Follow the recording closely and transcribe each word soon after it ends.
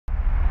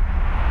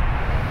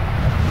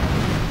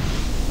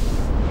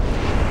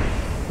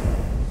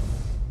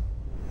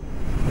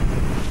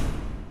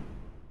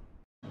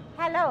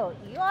Hello,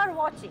 you are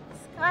watching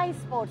Sky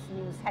Sports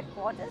News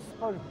Headquarters,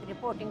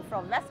 reporting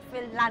from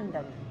Westfield,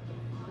 London,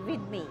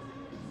 with me,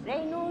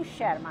 Renu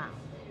Sharma.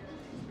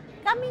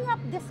 Coming up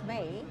this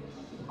May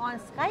on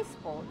Sky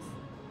Sports,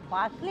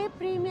 Barclay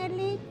Premier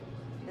League,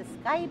 the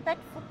Sky Bet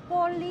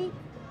Football League,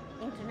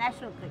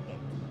 International Cricket,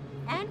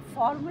 and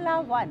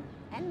Formula One,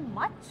 and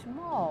much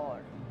more.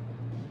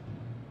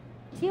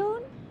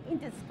 Tune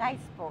into Sky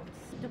Sports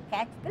to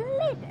catch the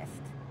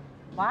latest.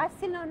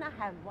 Barcelona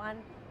have won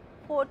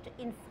Port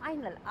in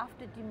final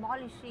after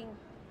demolishing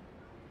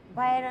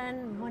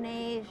Bayern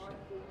Munich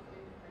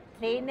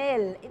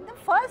 3-0 in the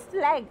first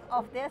leg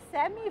of their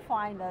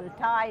semi-final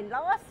tie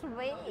last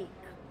week.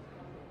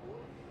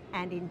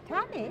 And in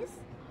tennis,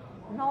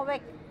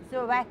 Novak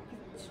Djokovic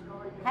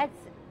heads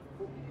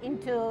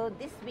into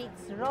this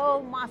week's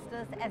Rome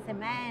Masters as a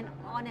man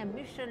on a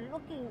mission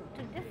looking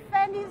to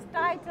defend his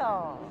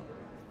title.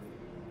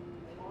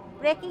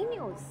 Breaking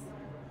news.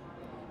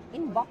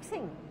 In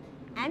boxing,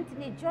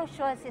 Anthony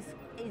Joshua is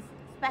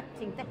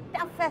expecting the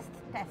toughest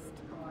test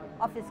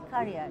of his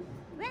career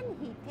when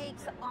he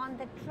takes on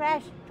the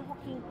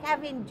trash-talking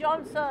Kevin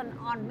Johnson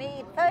on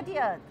May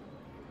 30th.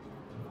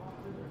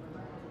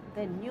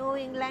 The New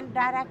England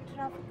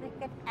director of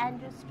cricket,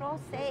 Andrew Straw,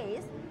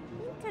 says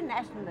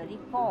international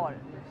recall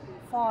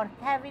for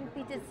Kevin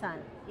Peterson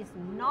is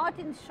not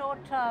in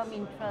short-term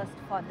interest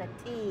for the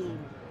team.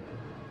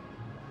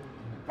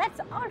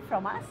 That's all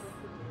from us,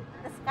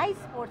 the Sky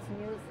Sports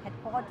News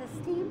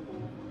Headquarters team.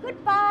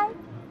 Goodbye.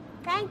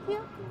 Thank you.